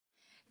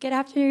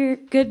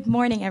Good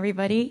morning,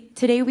 everybody.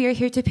 Today we are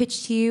here to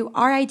pitch to you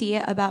our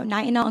idea about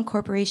Nitinol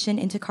incorporation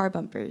into car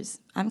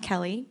bumpers. I'm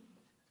Kelly.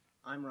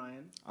 I'm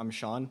Ryan. I'm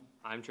Sean.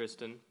 I'm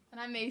Tristan.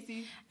 And I'm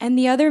Macy. And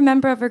the other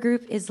member of our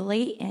group is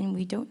late, and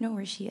we don't know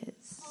where she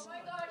is. Oh my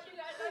gosh, you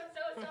guys, I'm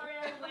so sorry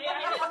I'm late.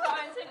 I just got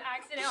into an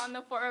accident on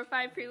the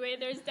 405 freeway.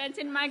 There's dents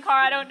in my car.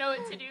 I don't know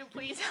what to do.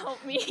 Please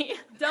help me.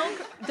 Don't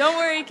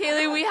worry,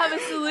 Kaylee. We have a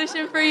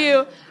solution for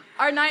you.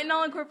 Our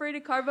Nitinol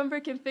incorporated car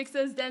bumper can fix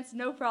those dents,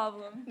 no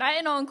problem.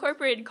 Nitinol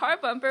incorporated car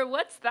bumper?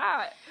 What's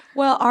that?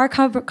 Well, our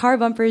car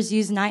bumpers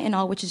use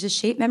Nitinol, which is a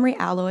shape memory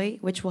alloy,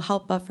 which will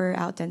help buffer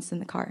out dents in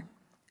the car.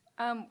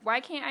 Why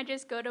can't I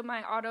just go to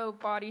my auto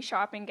body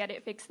shop and get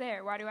it fixed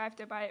there? Why do I have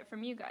to buy it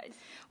from you guys?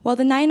 Well,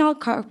 the Nitinol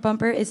car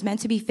bumper is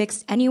meant to be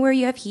fixed anywhere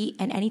you have heat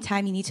and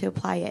anytime you need to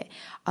apply it.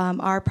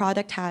 Our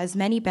product has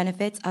many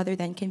benefits other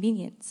than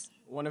convenience.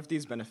 One of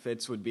these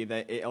benefits would be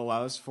that it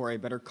allows for a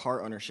better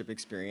car ownership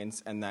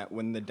experience, and that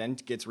when the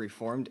dent gets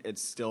reformed,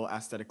 it's still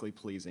aesthetically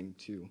pleasing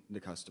to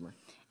the customer.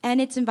 And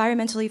it's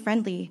environmentally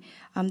friendly.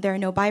 There are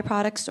no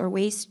byproducts or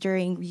waste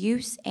during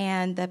use,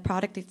 and the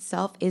product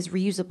itself is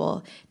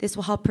reusable. This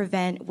will help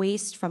prevent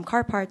waste from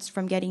car parts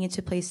from getting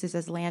into places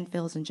as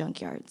landfills and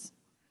junkyards.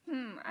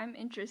 I'm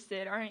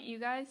interested. Aren't you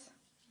guys?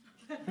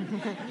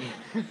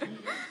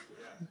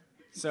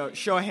 So,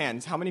 show of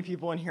hands, how many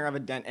people in here have a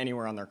dent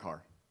anywhere on their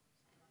car?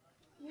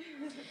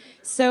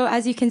 So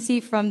as you can see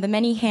from the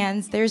many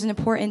hands, there's an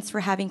importance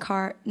for having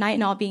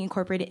Nitinol being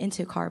incorporated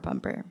into a car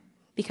bumper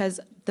because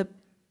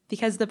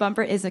the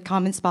bumper is a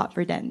common spot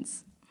for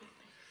dents.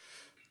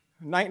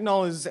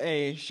 Nitinol is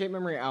a shape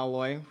memory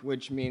alloy,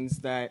 which means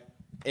that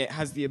it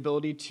has the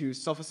ability to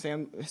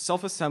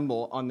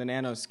self-assemble on the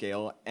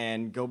nanoscale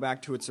and go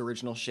back to its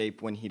original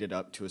shape when heated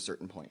up to a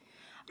certain point.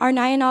 Our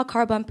Nitinol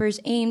car bumpers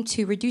aim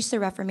to reduce the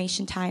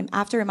reformation time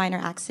after a minor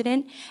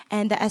accident,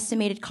 and the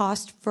estimated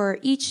cost for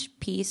each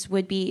piece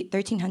would be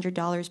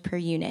 $1,300 per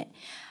unit.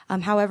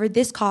 However,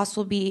 this cost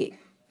will be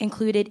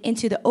included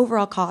into the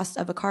overall cost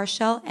of a car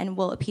shell and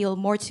will appeal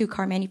more to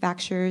car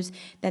manufacturers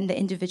than the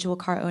individual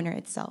car owner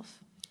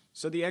itself.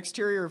 So the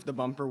exterior of the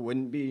bumper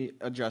wouldn't be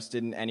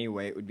adjusted in any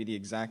way. It would be the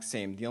exact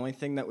same. The only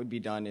thing that would be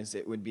done is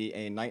it would be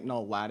a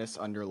Nitinol lattice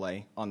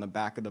underlay on the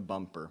back of the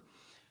bumper.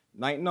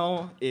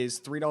 Nitinol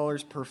is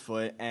 $3 per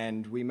foot,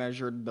 and we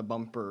measured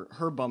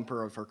her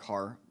bumper of her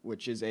car,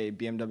 which is a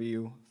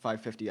BMW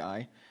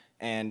 550i,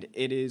 and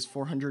it is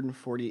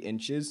 440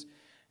 inches.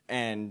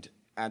 And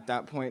at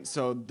that point,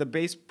 so the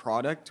base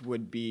product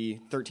would be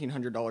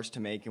 $1,300 to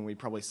make, and we'd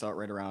probably sell it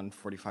right around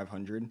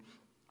 $4,500.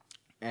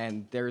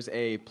 And there's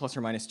a plus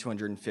or minus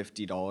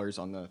 $250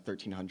 on the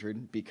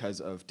 $1,300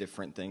 because of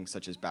different things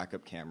such as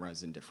backup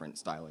cameras and different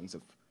stylings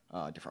of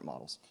different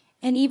models.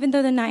 And even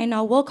though the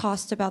Nitinol will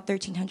cost about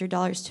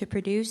 $1,300 to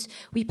produce,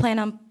 we plan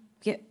on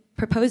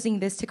proposing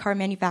this to car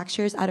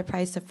manufacturers at a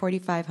price of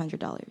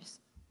 $4,500.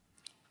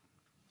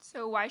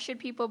 So why should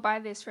people buy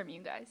this from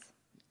you guys?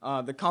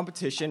 The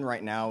competition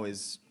right now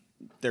is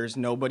there's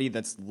nobody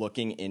that's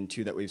looking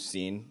into that we've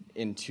seen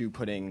into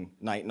putting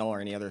Nitinol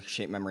or any other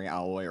shape memory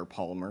alloy or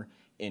polymer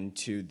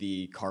into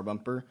the car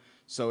bumper.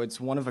 So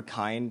it's one of a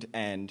kind,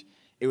 and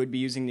it would be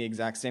using the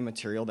exact same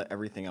material that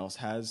everything else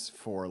has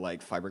for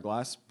like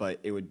fiberglass,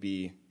 but it would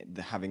be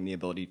having the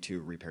ability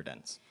to repair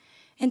dents.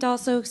 And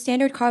also,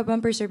 standard car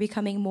bumpers are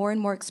becoming more and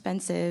more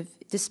expensive,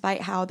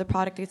 despite how the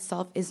product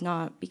itself is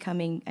not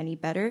becoming any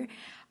better.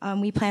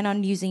 We plan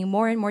on using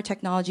more and more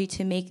technology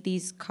to make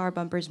these car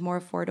bumpers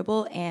more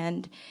affordable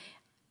and,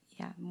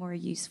 more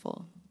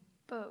useful.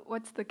 But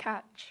what's the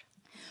catch?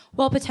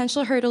 Well,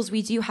 potential hurdles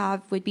we do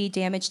have would be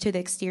damage to the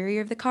exterior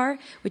of the car,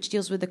 which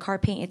deals with the car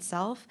paint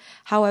itself.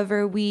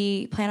 However,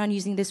 we plan on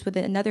using this with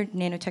another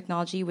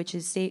nanotechnology, which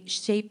is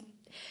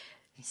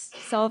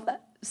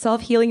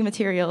self-healing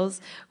materials,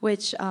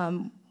 which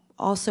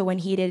also, when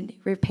heated,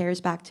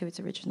 repairs back to its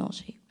original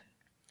shape.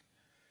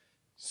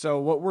 So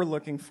what we're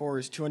looking for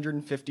is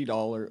 $250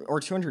 or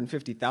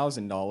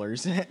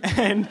 $250,000,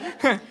 and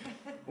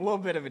a little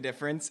bit of a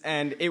difference,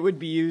 and it would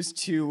be used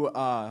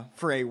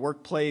for a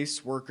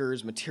workplace,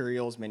 workers,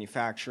 materials,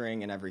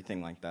 manufacturing, and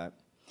everything like that.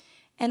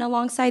 And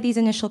alongside these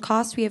initial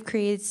costs, we have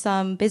created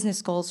some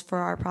business goals for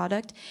our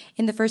product.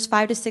 In the first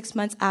 5 to 6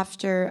 months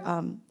after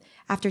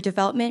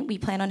development, we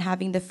plan on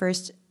having the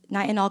first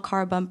Nitinol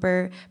car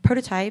bumper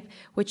prototype,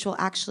 which will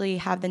actually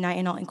have the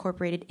Nitinol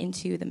incorporated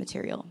into the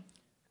material.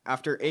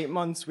 After 8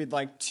 months, we'd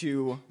like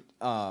to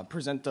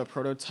present the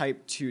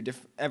prototype to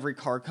every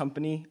car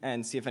company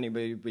and see if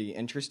anybody would be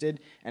interested.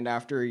 And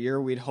after a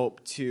year, we'd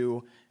hope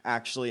to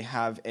actually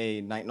have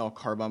a Nitinol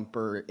car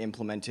bumper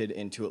implemented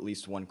into at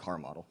least one car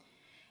model.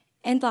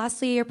 And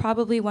lastly, you're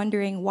probably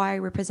wondering why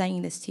we're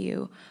presenting this to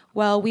you.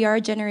 Well, we are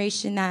a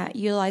generation that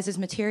utilizes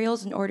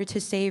materials in order to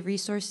save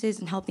resources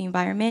and help the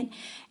environment.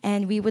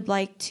 And we would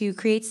like to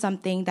create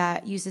something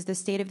that uses the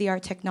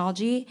state-of-the-art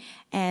technology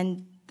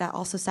and that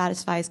also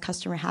satisfies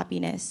customer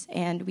happiness.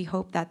 And we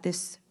hope that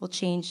this will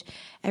change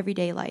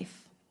everyday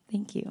life.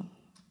 Thank you.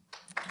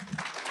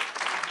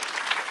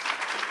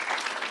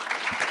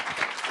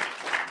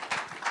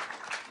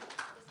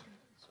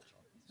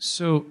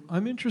 So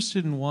I'm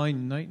interested in why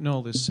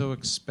nitinol is so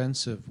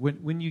expensive.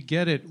 When you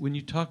get it, when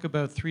you talk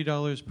about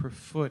 $3 per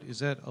foot, is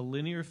that a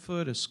linear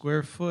foot, a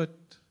square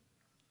foot?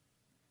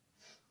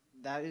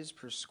 That is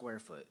per square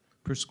foot.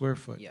 Per square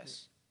foot?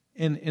 Yes.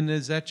 And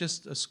is that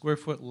just a square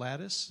foot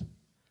lattice?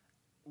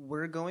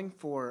 We're going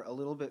for a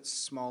little bit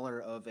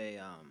smaller of a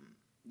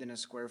than a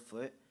square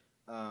foot.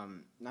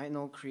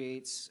 Nitinol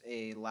creates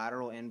a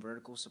lateral and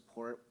vertical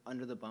support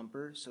under the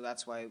bumper, so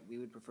that's why we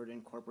would prefer to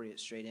incorporate it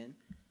straight in.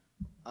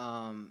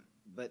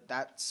 But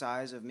that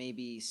size of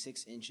maybe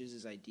 6 inches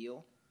is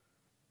ideal.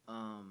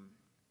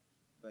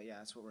 But yeah,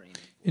 that's what we're aiming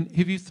for. And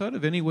have you thought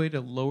of any way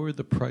to lower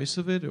the price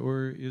of it,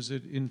 or is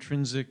it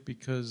intrinsic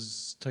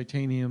because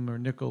titanium or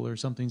nickel or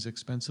something's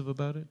expensive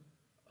about it?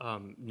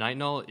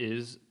 Nitinol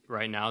is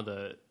right now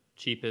the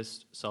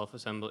cheapest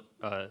self-assembly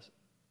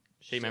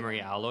shape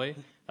memory alloy.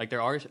 Like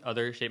there are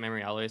other shape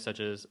memory alloys such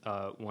as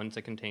ones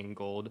that contain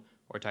gold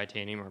or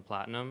titanium or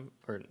platinum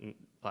or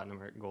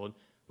gold,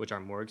 which are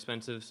more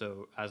expensive.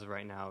 So as of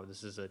right now,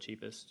 this is the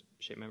cheapest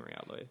shape memory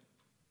alloy.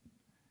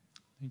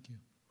 Thank you.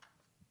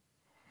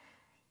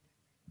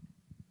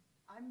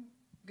 I'm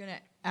going to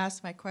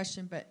ask my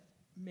question, but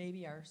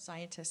maybe our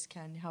scientists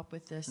can help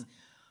with this.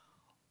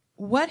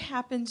 What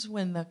happens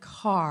when the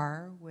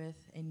car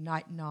with a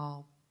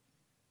nitinol-lined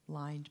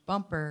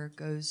bumper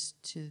goes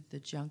to the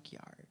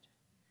junkyard?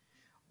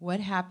 What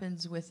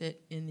happens with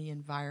it in the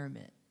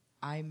environment?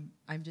 I'm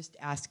just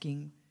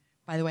asking.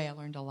 By the way, I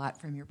learned a lot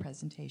from your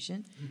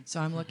presentation, so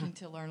I'm looking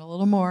to learn a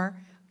little more.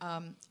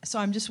 So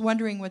I'm just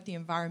wondering what the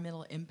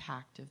environmental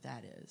impact of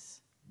that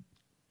is.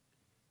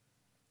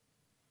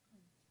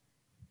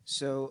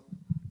 So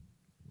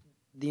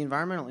the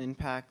environmental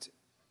impact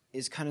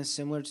is kind of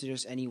similar to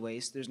just any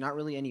waste. There's not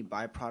really any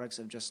byproducts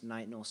of just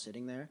nitinol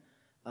sitting there.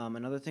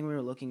 Another thing we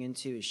were looking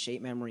into is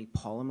shape memory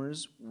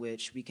polymers,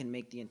 which we can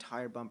make the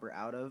entire bumper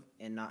out of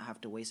and not have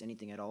to waste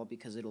anything at all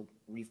because it'll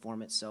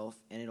reform itself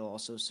and it'll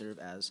also serve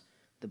as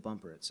the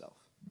bumper itself.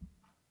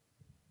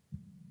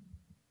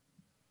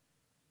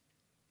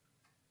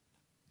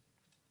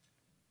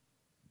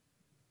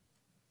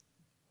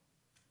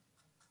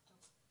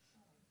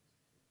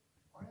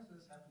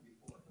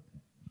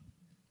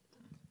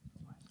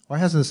 Why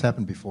hasn't this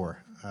happened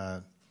before?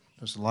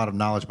 There's a lot of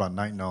knowledge about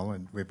nitinol,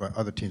 and we've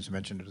other teams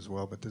mentioned it as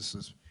well, but this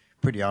is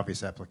pretty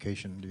obvious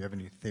application. Do you have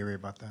any theory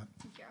about that?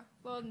 Yeah.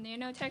 Well,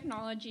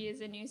 nanotechnology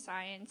is a new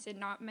science, and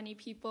not many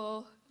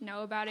people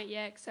know about it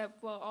yet,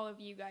 except, well, all of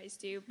you guys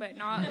do, but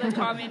not the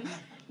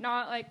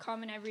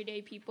common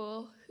everyday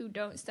people who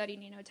don't study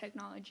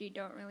nanotechnology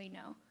don't really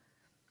know.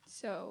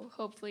 So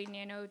hopefully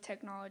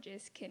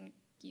nanotechnologists can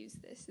use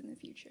this in the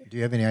future. Do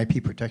you have any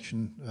IP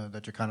protection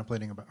that you're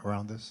contemplating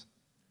around this?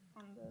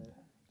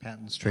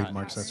 Patents,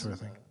 trademarks, that sort of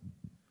thing?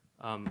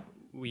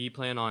 We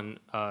plan on,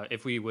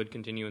 if we would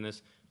continue in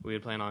this, we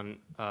would plan on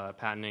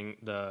patenting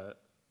the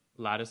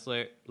lattice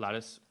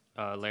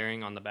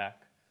layering on the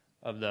back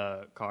of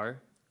the car,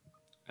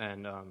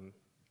 and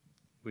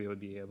we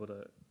would be able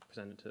to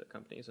present it to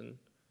companies, and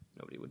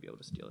nobody would be able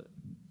to steal it.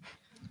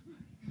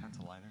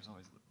 Pencil liners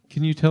always.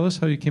 Can you tell us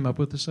how you came up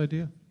with this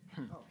idea?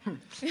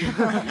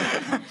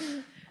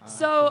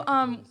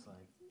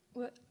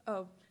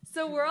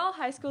 So we're all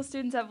high school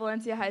students at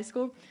Valencia High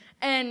School,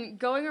 and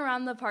going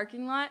around the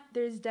parking lot,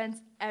 there's dents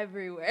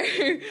everywhere.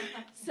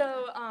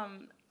 So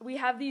we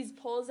have these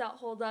poles that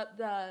hold up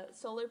the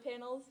solar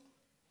panels,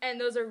 and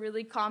those are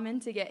really common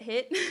to get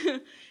hit.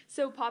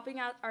 So popping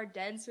out our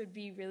dents would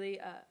be really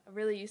a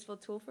really useful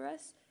tool for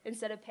us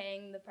instead of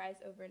paying the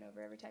price over and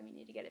over every time you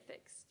need to get it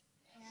fixed.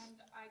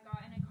 And I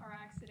got in a car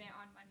accident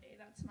on Monday.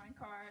 That's my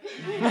car.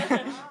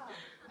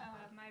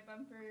 My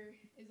bumper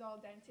is all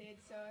dented,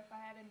 so if I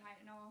had a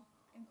nitinol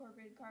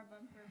incorporated car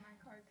bumper, my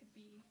car could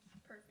be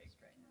perfect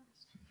right now.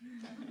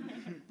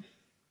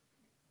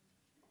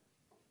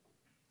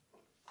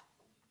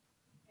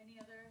 Any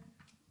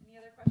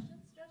other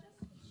questions, judges?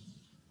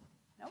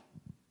 Nope.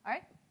 All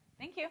right.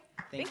 Thank you.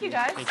 Thank you,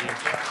 guys. Thank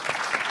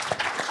you.